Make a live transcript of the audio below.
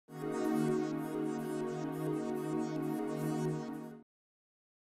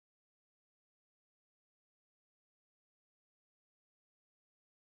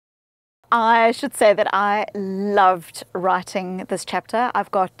I should say that I loved writing this chapter.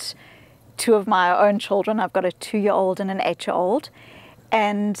 I've got two of my own children. I've got a 2-year-old and an 8-year-old.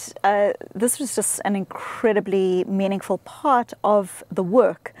 And this was just an incredibly meaningful part of the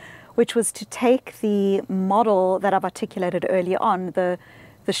work, which was to take the model that I've articulated earlier on, the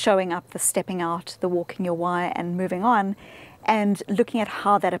showing up, the stepping out, the walking your why and moving on, and looking at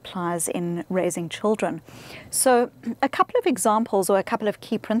how that applies in raising children. So a couple of examples or a couple of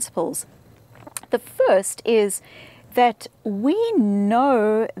key principles. The first is that we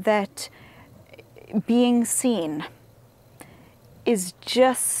know that being seen is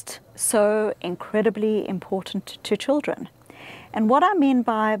just so incredibly important to children. And what I mean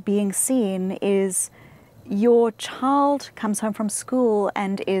by being seen is your child comes home from school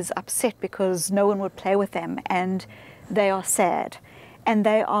and is upset because no one would play with them, and they are sad, and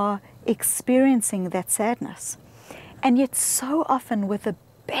they are experiencing that sadness. And yet so often, with the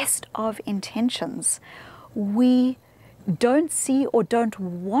best of intentions, we don't see or don't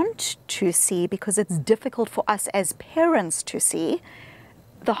want to see, because it's difficult for us as parents to see,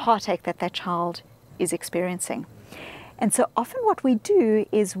 the heartache that that child is experiencing. And so often what we do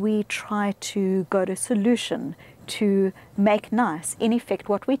is we try to go to solution, to make nice. In effect,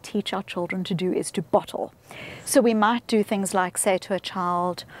 what we teach our children to do is to bottle. So we might do things like say to a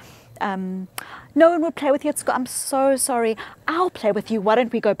child, no one will play with you at school. I'm so sorry. I'll play with you. Why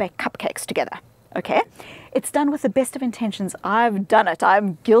don't we go bake cupcakes together? Okay? It's done with the best of intentions. I've done it.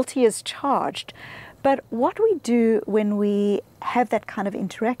 I'm guilty as charged. But what we do when we have that kind of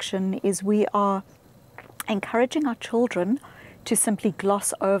interaction is we are encouraging our children to simply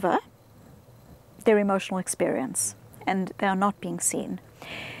gloss over their emotional experience, and they are not being seen.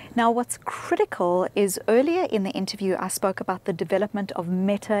 Now, what's critical is earlier in the interview, I spoke about the development of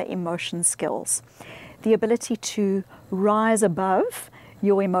meta-emotion skills, the ability to rise above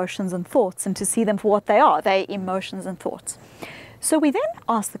your emotions and thoughts and to see them for what they are. They're emotions and thoughts. So we then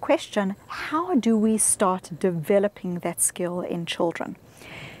ask the question, how do we start developing that skill in children?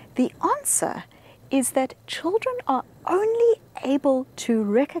 The answer is that children are only able to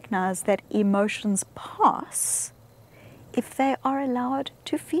recognize that emotions pass if they are allowed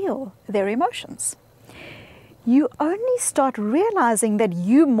to feel their emotions. You only start realizing that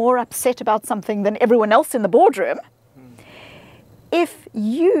you're more upset about something than everyone else in the boardroom if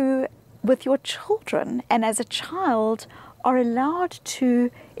you, with your children and as a child, are allowed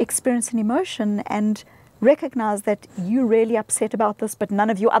to experience an emotion and recognize that you're really upset about this, but none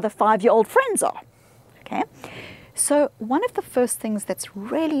of your other 5-year-old friends are. Okay? So one of the first things that's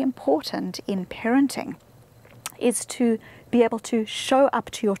really important in parenting is to be able to show up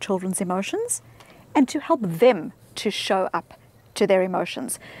to your children's emotions and to help them to show up to their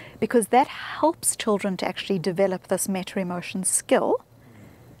emotions, because that helps children to actually develop this meta-emotion skill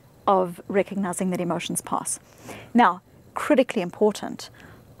of recognizing that emotions pass. Now, critically important,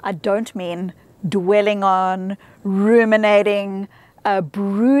 I don't mean dwelling on, ruminating,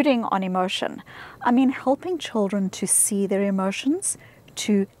 brooding on emotion. I mean helping children to see their emotions,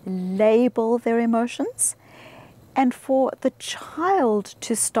 to label their emotions, and for the child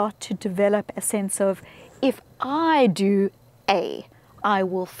to start to develop a sense of, if I do A, I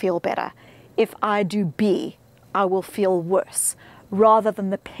will feel better. If I do B, I will feel worse, rather than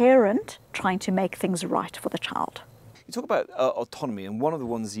the parent trying to make things right for the child. You talk about autonomy, and one of the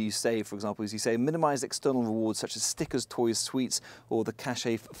ones you say, for example, is you say minimize external rewards such as stickers, toys, sweets, or the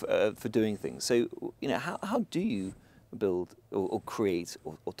cachet for doing things. So, you know, how do you build or create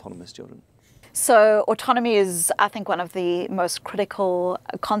autonomous children? So autonomy is, I think, one of the most critical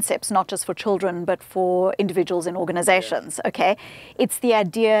concepts, not just for children, but for individuals in organizations, okay? It's the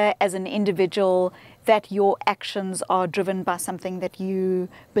idea as an individual that your actions are driven by something that you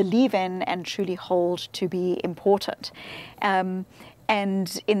believe in and truly hold to be important. And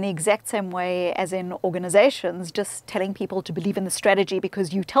in the exact same way as in organizations, just telling people to believe in the strategy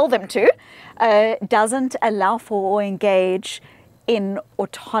because you tell them to doesn't allow for or engage in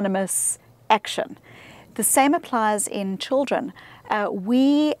autonomous action. The same applies in children.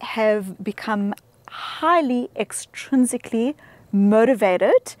 We have become highly extrinsically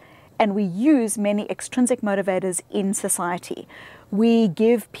motivated, and we use many extrinsic motivators in society. We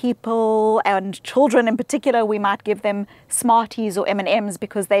give people, and children in particular, we might give them Smarties or M&Ms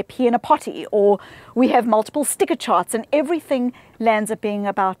because they pee in a potty, or we have multiple sticker charts, and everything lands up being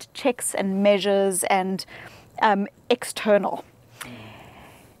about checks and measures and external.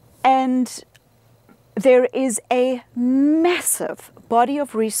 And there is a massive body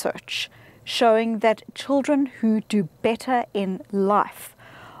of research showing that children who do better in life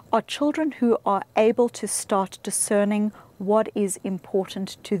are children who are able to start discerning what is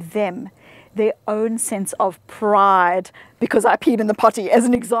important to them their own sense of pride because I peed in the potty, as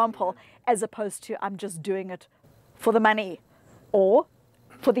an example, as opposed to I'm just doing it for the money or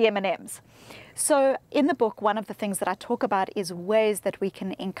for the M&Ms. So in the book, one of the things that I talk about is ways that we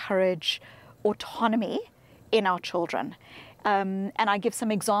can encourage autonomy in our children. And I give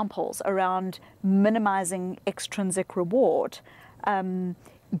some examples around minimizing extrinsic reward,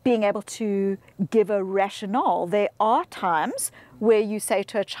 being able to give a rationale. There are times where you say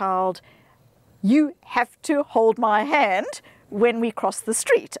to a child, you have to hold my hand when we cross the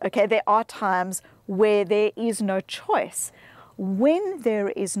street. Okay, there are times where there is no choice. When there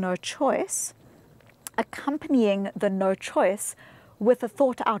is no choice, accompanying the no choice with a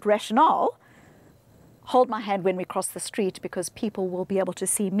thought out rationale, hold my hand when we cross the street because people will be able to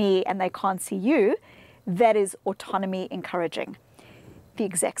see me and they can't see you, that is autonomy encouraging. The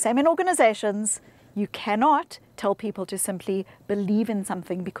exact same in organizations. You cannot tell people to simply believe in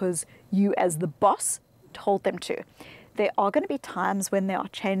something because you as the boss told them to. There are going to be times when there are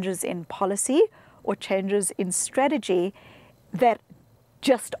changes in policy or changes in strategy that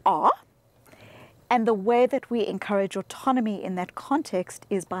just are. And the way that we encourage autonomy in that context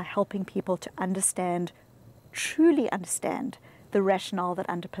is by helping people to understand, truly understand, the rationale that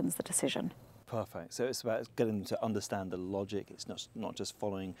underpins the decision. Perfect. So it's about getting them to understand the logic. It's not just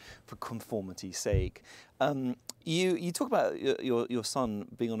following for conformity's sake. You talk about your son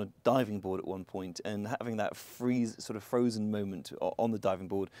being on a diving board at one point and having that frozen moment on the diving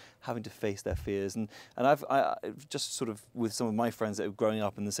board, having to face their fears. And I've just sort of with some of my friends that are growing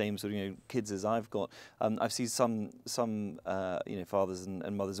up in the same sort of kids as I've got, I've seen some fathers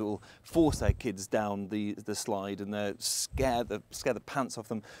and mothers who will force their kids down the slide and they're scare the pants off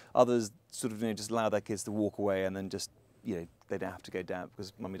them. Others sort of just allow their kids to walk away and then just they don't have to go down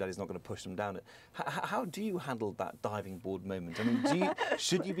because mummy and daddy's not going to push them down it. How do you handle that diving board moment? I mean,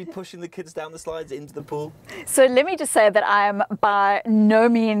 should you be pushing the kids down the slides into the pool? So let me just say that I am by no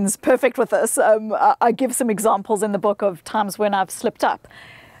means perfect with this. I give some examples in the book of times when I've slipped up,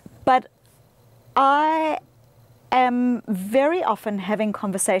 but I am very often having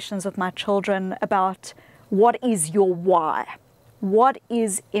conversations with my children about what is your why? What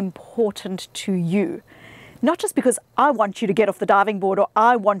is important to you? Not just because I want you to get off the diving board or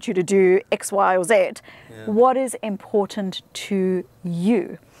I want you to do X, Y, or Z. Yeah. What is important to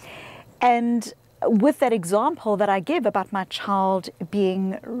you? And with that example that I give about my child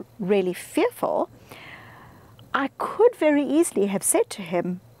being really fearful, I could very easily have said to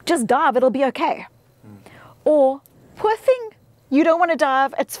him, just dive, it'll be okay. Or, poor thing, you don't want to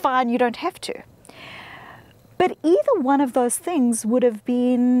dive, it's fine, you don't have to. But either one of those things would have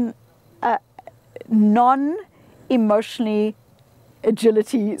been non-emotionally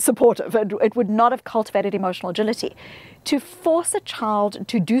agility supportive. It would not have cultivated emotional agility. To force a child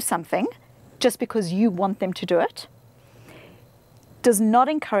to do something just because you want them to do it does not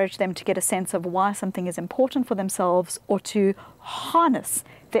encourage them to get a sense of why something is important for themselves or to harness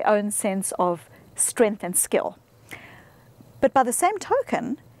their own sense of strength and skill. But by the same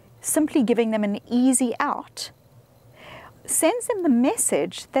token, simply giving them an easy out sends them the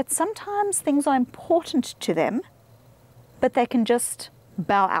message that sometimes things are important to them, but they can just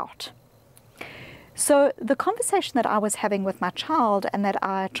bow out. So the conversation that I was having with my child and that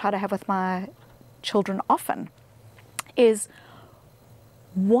I try to have with my children often is,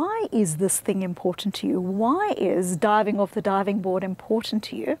 why is this thing important to you? Why is diving off the diving board important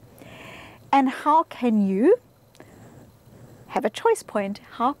to you? And how can you have a choice point?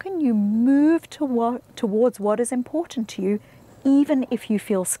 How can you move towards what is important to you, even if you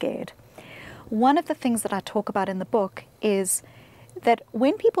feel scared? One of the things that I talk about in the book is that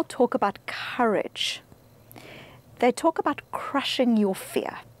when people talk about courage, they talk about crushing your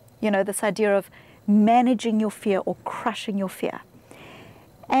fear. This idea of managing your fear or crushing your fear.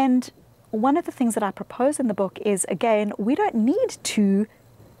 And one of the things that I propose in the book is, again, we don't need to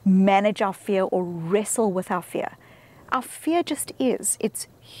manage our fear or wrestle with our fear. Our fear just is. It's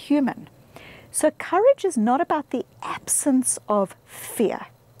human. So courage is not about the absence of fear.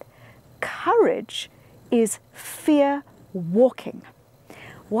 Courage is fear walking.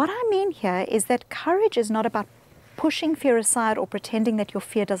 What I mean here is that courage is not about pushing fear aside or pretending that your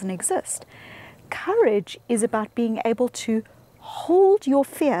fear doesn't exist. Courage is about being able to hold your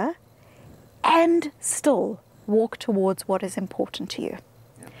fear and still walk towards what is important to you.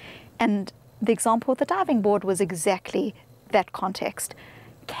 Yeah. And the example of the diving board was exactly that context.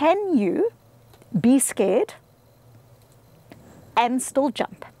 Can you be scared and still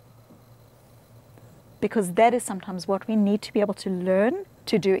jump? Because that is sometimes what we need to be able to learn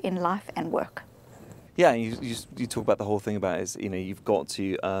to do in life and work. Yeah, you talk about the whole thing about is, you've got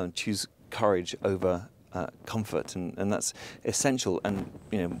to choose courage over comfort, and that's essential, and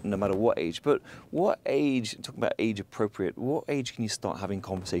no matter what age. But what age, talking about age appropriate, what age can you start having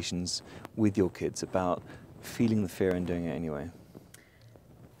conversations with your kids about feeling the fear and doing it anyway?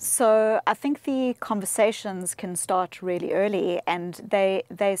 So I think the conversations can start really early, and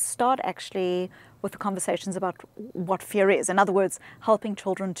they start actually with the conversations about what fear is. In other words, helping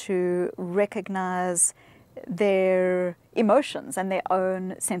children to recognize their emotions and their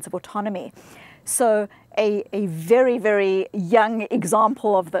own sense of autonomy. So a very, very young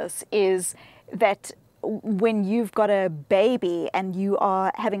example of this is that when you've got a baby and you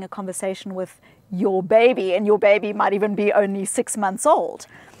are having a conversation with your baby, and your baby might even be only 6 months old,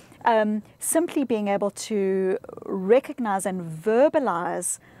 simply being able to recognize and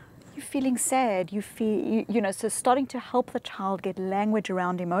verbalize you're feeling sad, so starting to help the child get language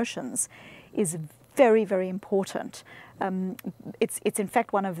around emotions is very, very important. It's in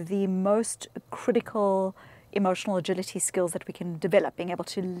fact one of the most critical emotional agility skills that we can develop, being able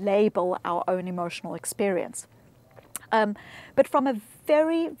to label our own emotional experience. But from a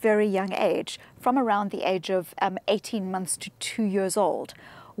very, very young age, from around the age of 18 months to 2 years old,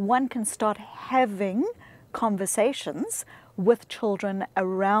 one can start having conversations with children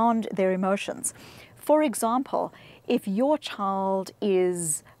around their emotions. For example, if your child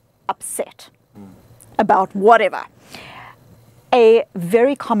is upset about whatever, a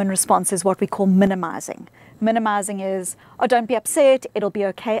very common response is what we call minimizing. Minimizing is, oh, don't be upset, it'll be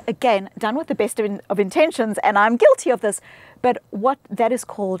okay. Again, done with the best of intentions, and I'm guilty of this, but what that is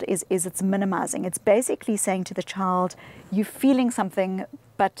called is it's minimizing. It's basically saying to the child, you're feeling something,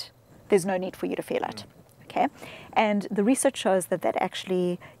 but there's no need for you to feel it. Okay? And the research shows that that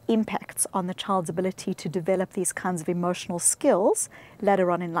actually impacts on the child's ability to develop these kinds of emotional skills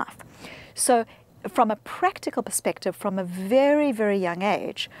later on in life. So from a practical perspective, from a very, very young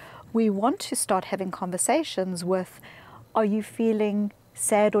age, we want to start having conversations with, are you feeling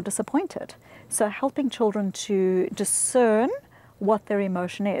sad or disappointed? So helping children to discern what their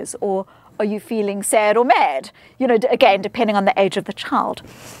emotion is, or are you feeling sad or mad? Again, depending on the age of the child.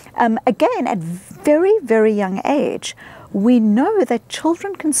 Again, at very, very young age, we know that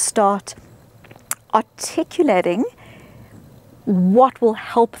children can start articulating what will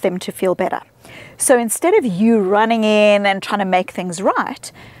help them to feel better. So instead of you running in and trying to make things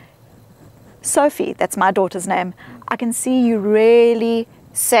right, Sophie, that's my daughter's name, I can see you really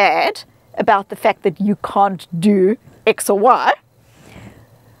sad about the fact that you can't do X or Y.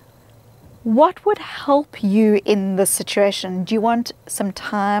 What would help you in this situation? Do you want some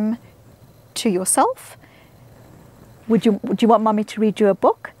time to yourself? Do you want mommy to read you a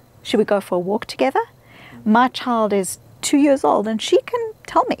book? Should we go for a walk together? My child is 2 years old, and she can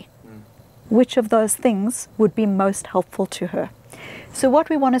tell me which of those things would be most helpful to her. So what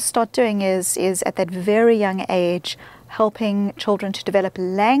we want to start doing is at that very young age, helping children to develop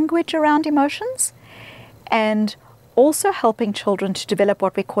language around emotions, and also helping children to develop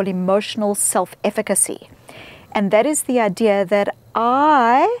what we call emotional self-efficacy. And that is the idea that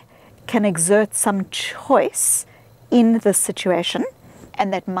I can exert some choice in this situation,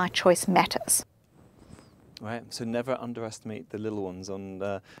 and that my choice matters. Right, so never underestimate the little ones on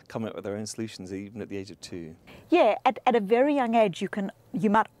coming up with their own solutions, even at the age of 2. Yeah, at a very young age, you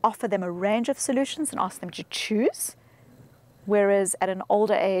might offer them a range of solutions and ask them to choose, whereas at an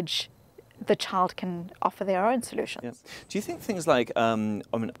older age, the child can offer their own solutions. Yeah. Do you think things like,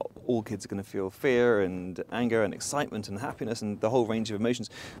 all kids are going to feel fear and anger and excitement and happiness and the whole range of emotions,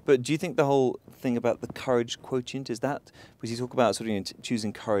 but do you think the whole thing about the courage quotient, is that, because you talk about sort of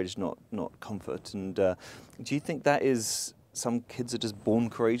choosing courage, not comfort, and do you think that is, some kids are just born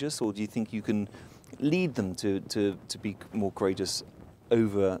courageous, or do you think you can lead them to be more courageous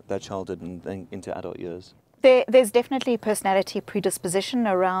over their childhood and then into adult years? There's definitely personality predisposition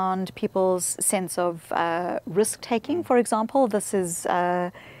around people's sense of risk-taking, for example. This is,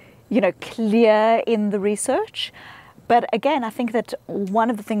 clear in the research. But again, I think that one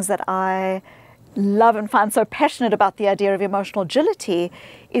of the things that I love and find so passionate about the idea of emotional agility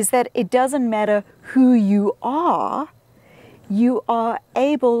is that it doesn't matter who you are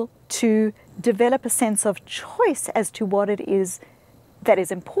able to develop a sense of choice as to what it is that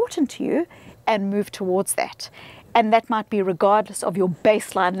is important to you, and move towards that. And that might be regardless of your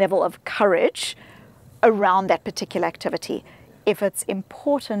baseline level of courage around that particular activity. If it's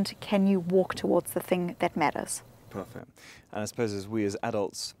important, can you walk towards the thing that matters? Perfect. And I suppose as we as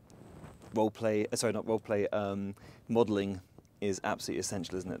adults, modelling is absolutely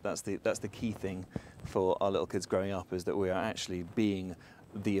essential, isn't it? That's the key thing for our little kids growing up, is that we are actually being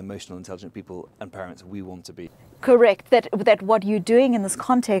the emotional, intelligent people and parents we want to be. Correct. That what you're doing in this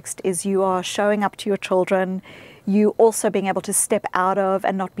context is you are showing up to your children. You also being able to step out of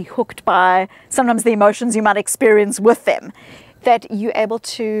and not be hooked by sometimes the emotions you might experience with them. That you're able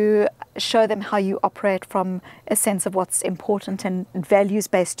to show them how you operate from a sense of what's important and values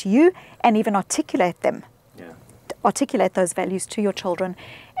based to you, and even articulate them. Yeah. Articulate those values to your children,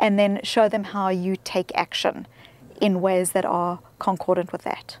 and then show them how you take action in ways that are concordant with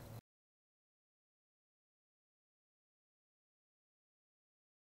that.